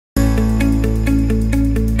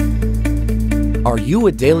Are you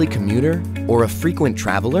a daily commuter or a frequent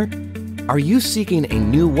traveler? Are you seeking a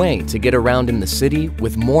new way to get around in the city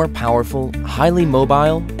with more powerful, highly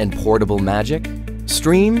mobile, and portable magic?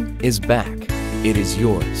 SDREAM is back. It is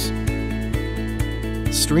yours.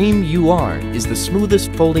 SDREAM Ur is the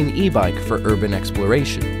smoothest folding e-bike for urban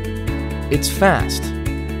exploration. It's fast.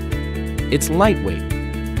 It's lightweight.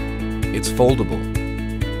 It's foldable.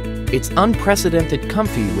 It's unprecedented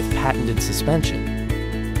comfy with patented suspension,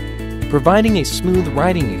 providing a smooth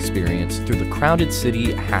riding experience through the crowded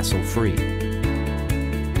city hassle-free.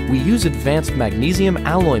 We use advanced magnesium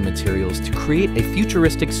alloy materials to create a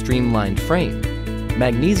futuristic streamlined frame.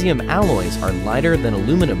 Magnesium alloys are lighter than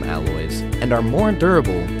aluminum alloys and are more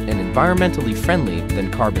durable and environmentally friendly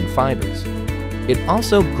than carbon fibers. It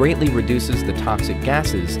also greatly reduces the toxic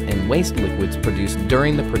gases and waste liquids produced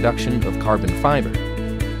during the production of carbon fiber.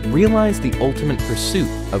 Realize the ultimate pursuit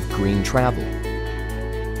of green travel.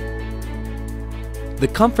 The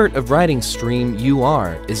comfort of riding SDREAM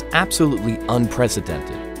Ur is absolutely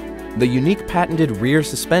unprecedented. The unique patented rear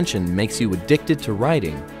suspension makes you addicted to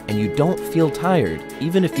riding, and you don't feel tired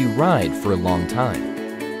even if you ride for a long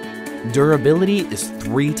time. Durability is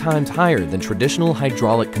 3 times higher than traditional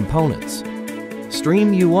hydraulic components.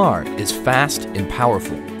 SDREAM Ur is fast and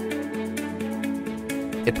powerful.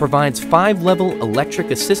 It provides 5-level electric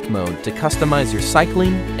assist mode to customize your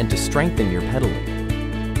cycling and to strengthen your pedaling.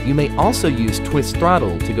 You may also use twist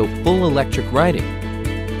throttle to go full electric riding.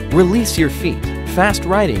 Release your feet. Fast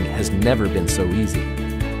riding has never been so easy.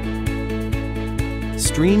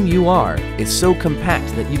 SDREAM Ur is so compact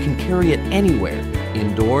that you can carry it anywhere,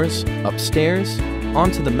 indoors, upstairs,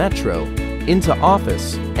 onto the metro, into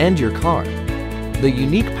office, and your car. The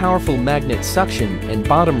unique powerful magnet suction and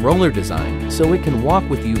bottom roller design so it can walk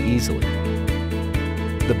with you easily.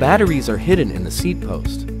 The batteries are hidden in the seat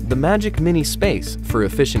post. The magic mini space for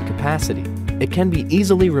efficient capacity. It can be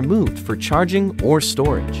easily removed for charging or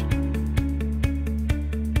storage.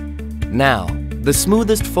 Now, the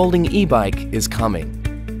smoothest folding e-bike is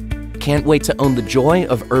coming. Can't wait to own the joy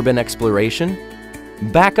of urban exploration?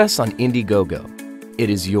 Back us on Indiegogo. It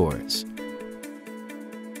is yours.